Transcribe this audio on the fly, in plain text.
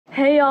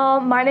Hey y'all,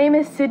 my name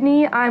is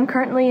Sydney. I'm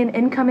currently an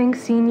incoming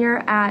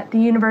senior at the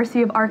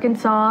University of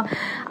Arkansas.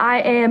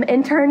 I am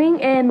interning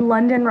in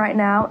London right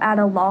now at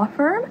a law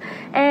firm,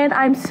 and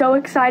I'm so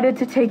excited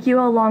to take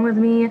you along with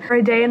me for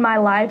a day in my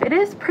life. It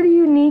is pretty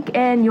unique,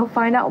 and you'll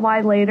find out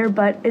why later,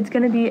 but it's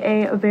going to be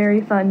a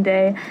very fun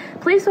day.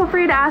 Please feel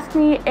free to ask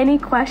me any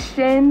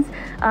questions,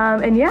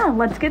 and yeah,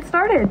 let's get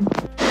started.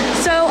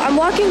 So I'm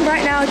walking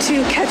right now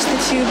to catch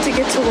the tube to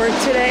get to work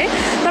today,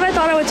 but I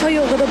thought I would tell you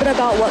a little bit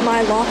about what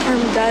my law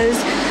firm does.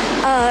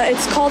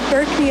 It's called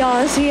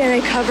𝗟𝗘𝗧'𝗦, and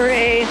they cover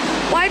a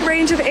wide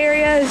range of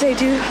areas. They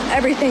do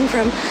everything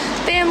from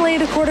family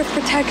to court of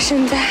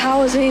protection to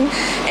housing,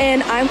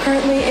 and I'm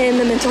currently in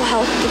the mental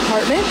health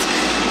department.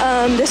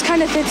 This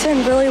kind of fits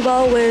in really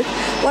well with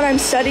what I'm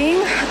studying.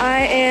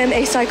 I am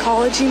a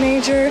psychology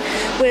major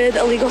with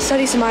a legal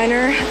studies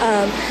minor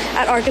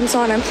at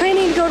Arkansas, and I'm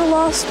planning to go to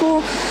law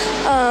school.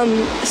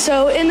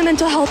 So in the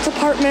mental health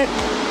department,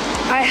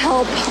 I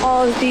help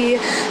all of the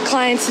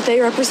clients that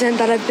they represent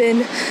that have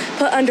been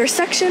put under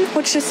section,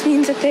 which just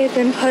means that they've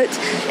been put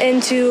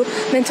into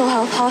mental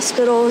health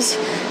hospitals,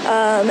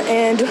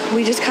 and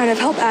we just kind of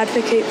help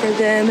advocate for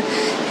them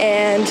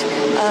and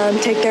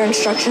take their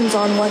instructions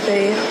on what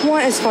they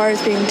want as far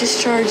as being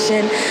discharged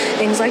and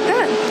things like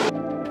that.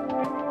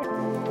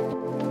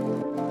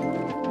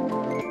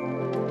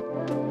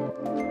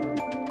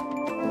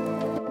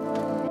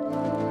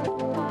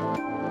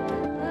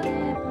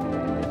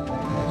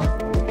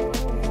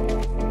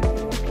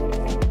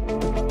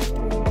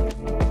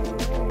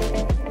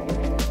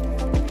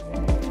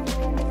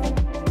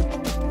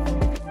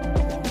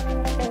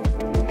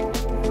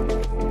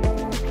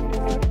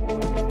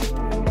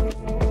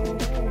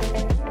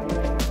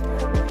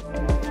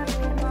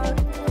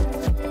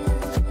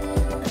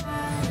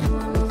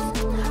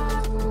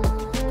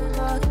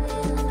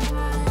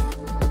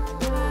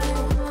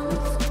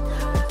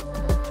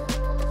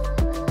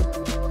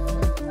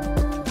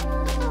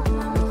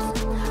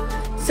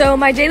 So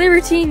my daily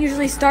routine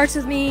usually starts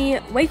with me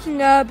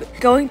waking up,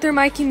 going through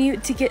my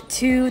commute to get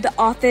to the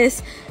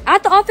office.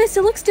 At the office,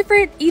 it looks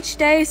different each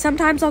day.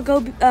 Sometimes I'll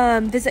go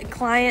visit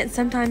clients.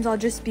 Sometimes I'll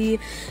just be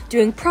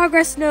doing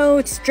progress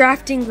notes,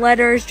 drafting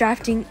letters,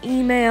 drafting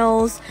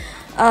emails,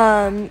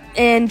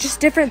 and just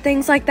different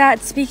things like that,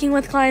 speaking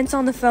with clients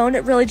on the phone.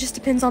 It really just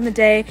depends on the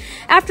day.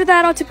 After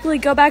that, I'll typically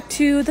go back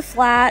to the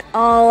flat,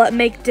 I'll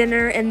make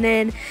dinner, and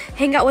then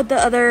hang out with the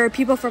other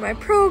people from my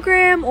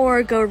program,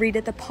 or go read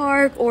at the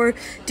park, or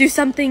do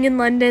something in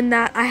London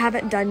that I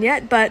haven't done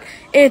yet. But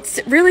it's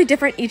really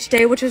different each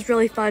day, which is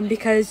really fun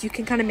because you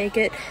can kind of make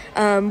it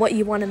what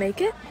you want to make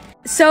it.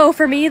 So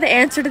for me, the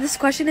answer to this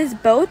question is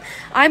both.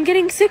 I'm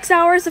getting 6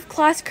 hours of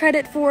class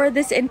credit for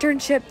this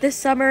internship this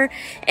summer,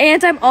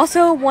 and I'm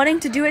also wanting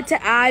to do it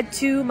to add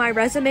to my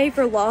resume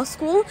for law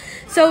school.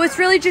 So it's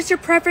really just your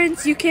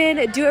preference. You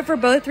can do it for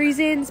both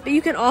reasons, but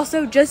you can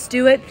also just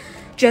do the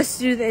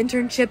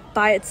internship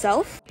by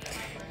itself.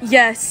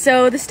 Yes,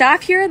 so the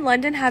staff here in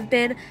London have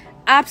been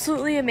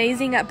absolutely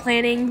amazing at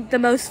planning the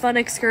most fun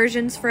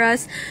excursions for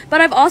us,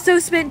 but I've also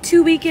spent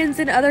 2 weekends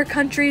in other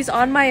countries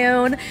on my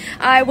own.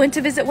 I went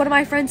to visit one of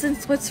my friends in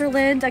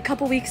Switzerland a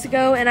couple weeks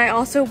ago, and I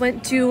also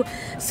went to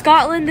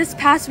Scotland this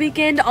past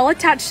weekend. I'll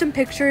attach some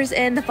pictures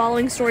in the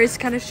following stories to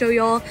kind of show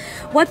y'all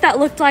what that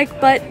looked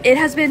like, but it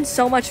has been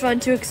so much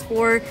fun to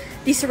explore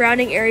the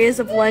surrounding areas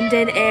of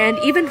London and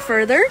even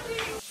further.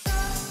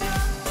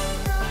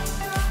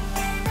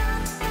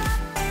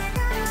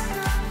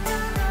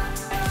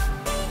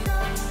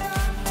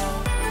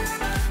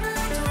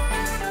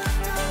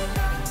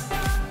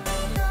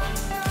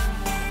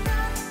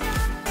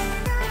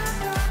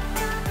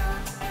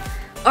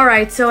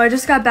 Alright, so I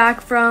just got back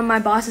from my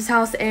boss's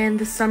house and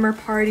the summer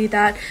party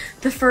that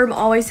the firm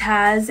always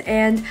has,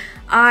 and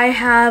I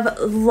have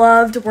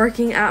loved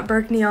working at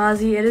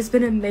𝗟𝗘𝗧'𝗦. It has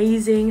been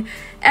amazing.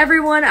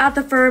 Everyone at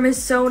the firm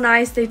is so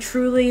nice. They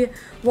truly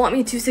want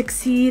me to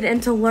succeed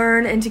and to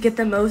learn and to get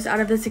the most out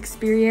of this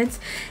experience.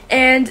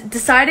 And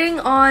deciding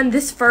on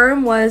this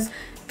firm was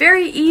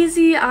very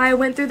easy. I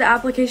went through the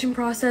application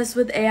process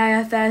with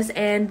AIFS,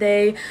 and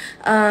they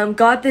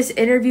got this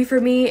interview for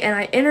me, and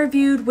I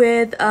interviewed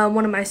with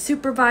one of my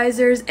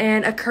supervisors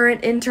and a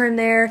current intern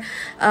there.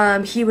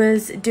 He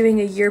was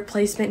doing a year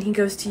placement. He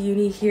goes to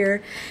uni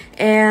here,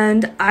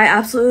 and I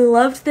absolutely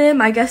loved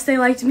them. I guess they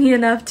liked me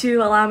enough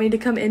to allow me to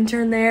come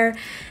intern there,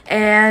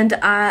 and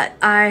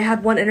I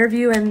had one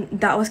interview, and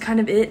that was kind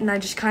of it, and I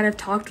just kind of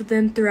talked with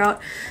them throughout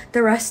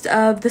the rest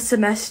of the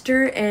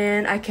semester,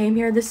 and I came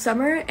here this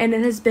summer, and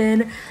it has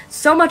been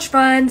so much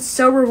fun,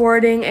 so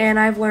rewarding, and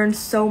I've learned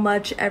so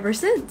much ever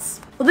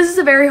since. Well, this is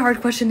a very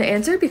hard question to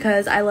answer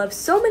because I love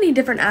so many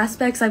different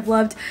aspects. I've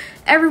loved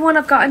everyone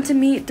I've gotten to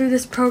meet through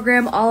this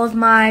program. All of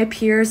my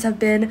peers have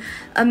been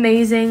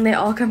amazing. They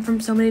all come from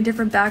so many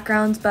different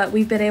backgrounds, but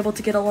we've been able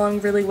to get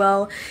along really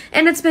well.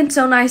 And it's been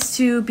so nice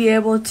to be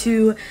able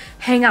to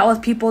hang out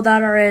with people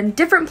that are in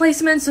different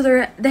placements,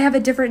 so they have a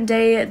different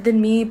day than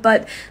me,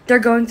 but they're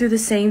going through the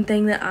same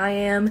thing that I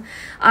am.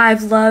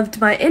 I've loved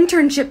my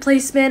internship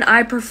placement.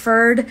 I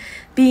preferred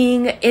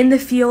being in the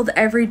field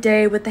every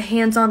day with the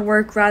hands-on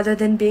work rather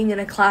than being in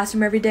a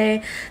classroom every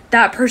day.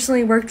 That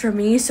personally worked for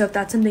me, so if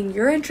that's something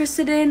you're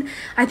interested in,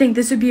 I think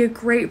this would be a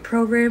great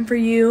program for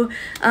you.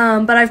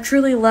 But I've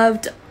truly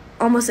loved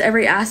almost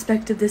every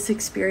aspect of this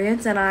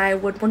experience, and I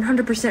would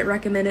 100%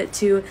 recommend it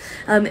to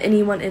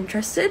anyone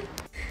interested.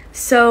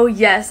 So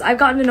yes, I've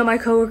gotten to know my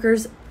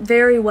coworkers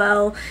very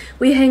well.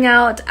 We hang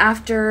out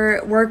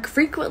after work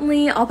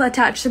frequently. I'll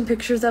attach some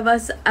pictures of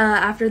us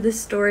after this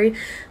story,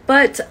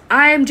 but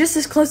I'm just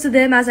as close to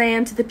them as I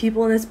am to the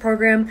people in this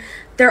program.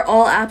 They're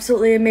all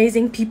absolutely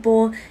amazing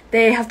people.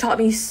 They have taught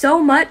me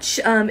so much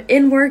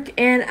in work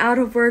and out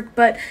of work,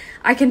 but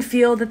I can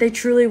feel that they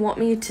truly want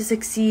me to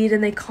succeed,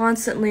 and they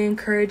constantly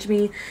encourage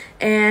me,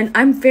 and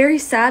I'm very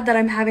sad that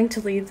I'm having to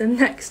leave them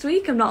next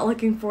week. I'm not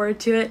looking forward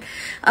to it.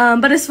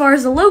 But as far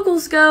as the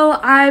locals go,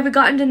 I've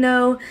gotten to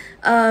know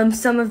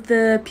some of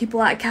the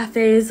people at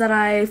cafes that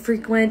I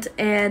frequent,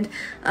 and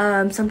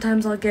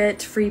sometimes I'll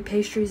get free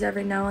pastries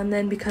every now and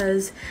then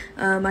because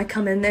I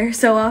come in there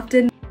so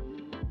often.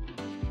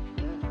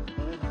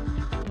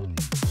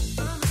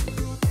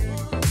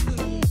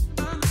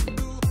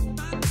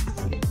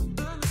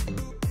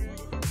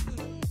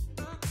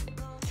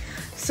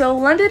 So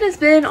London has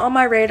been on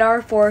my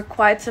radar for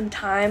quite some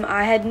time.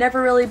 I had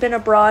never really been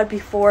abroad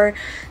before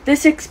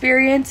this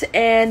experience,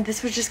 and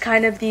this was just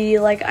kind of the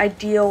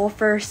ideal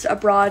first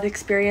abroad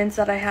experience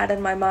that I had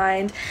in my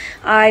mind.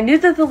 I knew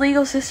that the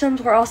legal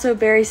systems were also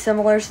very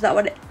similar, so that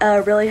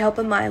would really help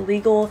in my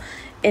legal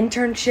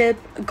internship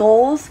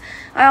goals.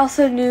 I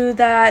also knew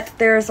that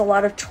there's a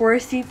lot of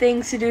touristy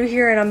things to do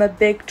here, and I'm a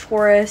big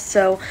tourist,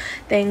 so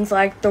things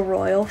like the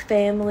royal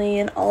family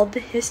and all of the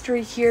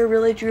history here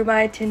really drew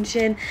my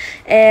attention,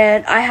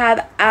 and I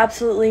have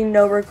absolutely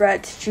no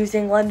regrets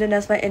choosing London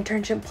as my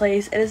internship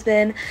place. It has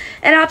been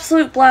an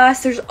absolute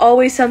blast. There's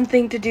always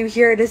something to do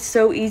here. It is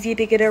so easy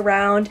to get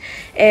around,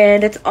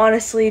 and it's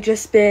honestly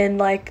just been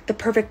like the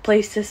perfect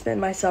place to spend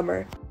my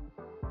summer.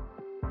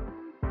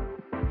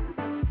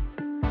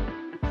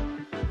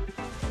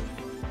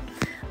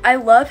 I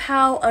love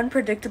how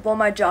unpredictable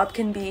my job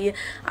can be.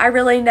 I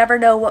really never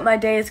know what my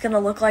day is going to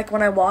look like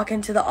when I walk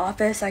into the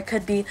office. I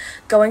could be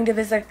going to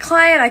visit a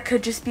client, I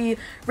could just be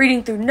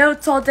reading through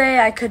notes all day,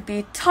 I could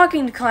be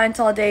talking to clients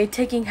all day,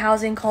 taking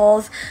housing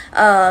calls.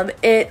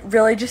 It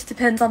really just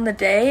depends on the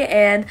day,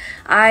 and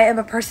I am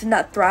a person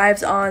that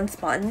thrives on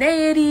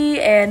spontaneity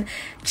and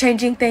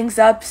changing things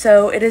up,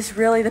 so it is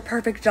really the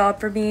perfect job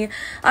for me.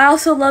 I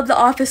also love the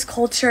office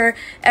culture.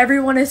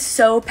 Everyone is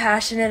so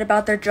passionate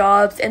about their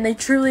jobs, and they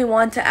truly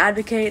want to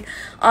advocate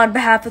on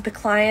behalf of the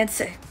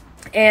clients,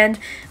 and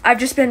I've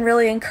just been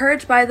really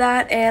encouraged by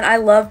that, and I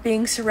love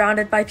being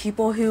surrounded by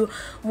people who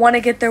want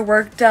to get their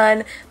work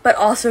done but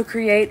also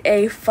create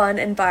a fun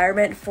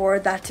environment for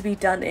that to be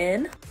done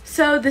in.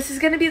 So this is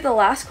going to be the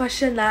last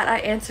question that I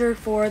answer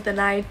for the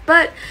night,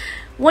 but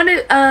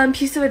one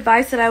piece of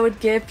advice that I would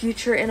give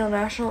future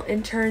international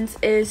interns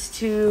is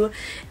to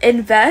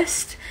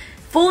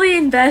fully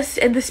invest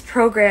in this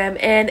program,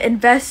 and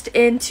invest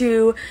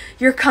into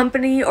your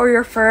company or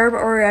your firm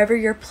or wherever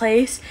you're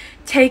placed.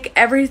 Take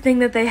everything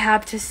that they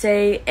have to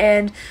say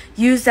and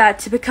use that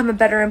to become a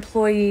better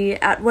employee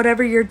at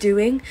whatever you're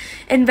doing.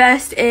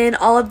 Invest in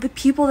all of the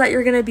people that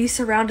you're going to be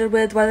surrounded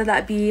with, whether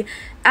that be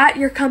at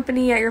your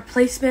company, at your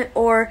placement,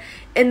 or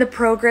in the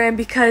program,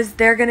 because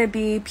they're going to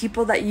be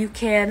people that you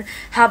can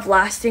have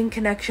lasting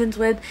connections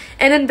with.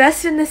 And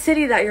invest in the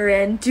city that you're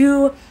in.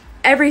 Do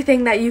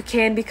everything that you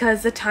can,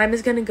 because the time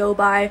is going to go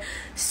by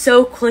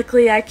so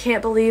quickly. I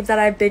can't believe that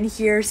I've been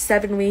here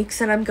 7 weeks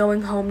and I'm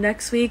going home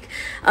next week.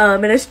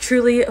 It has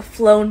truly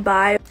flown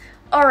by.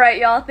 Alright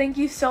y'all, thank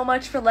you so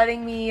much for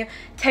letting me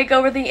take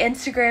over the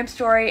Instagram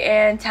story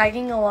and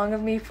tagging along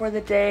with me for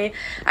the day.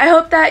 I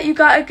hope that you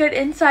got a good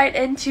insight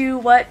into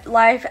what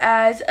life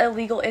as a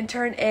legal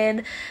intern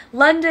in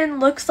London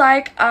looks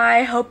like.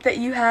 I hope that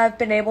you have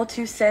been able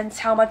to sense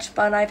how much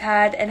fun I've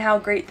had and how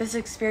great this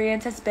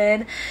experience has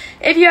been.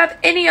 If you have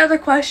any other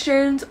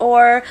questions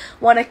or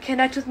want to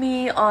connect with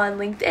me on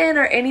LinkedIn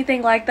or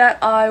anything like that,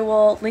 I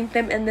will link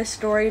them in this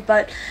story.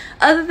 But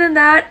other than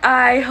that,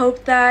 I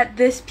hope that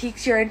this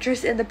piques your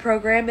interest in the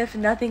program, if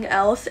nothing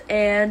else,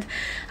 and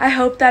I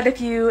hope that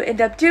if you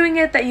end up doing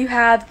it, that you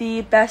have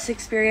the best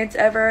experience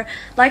ever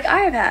like I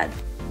have had.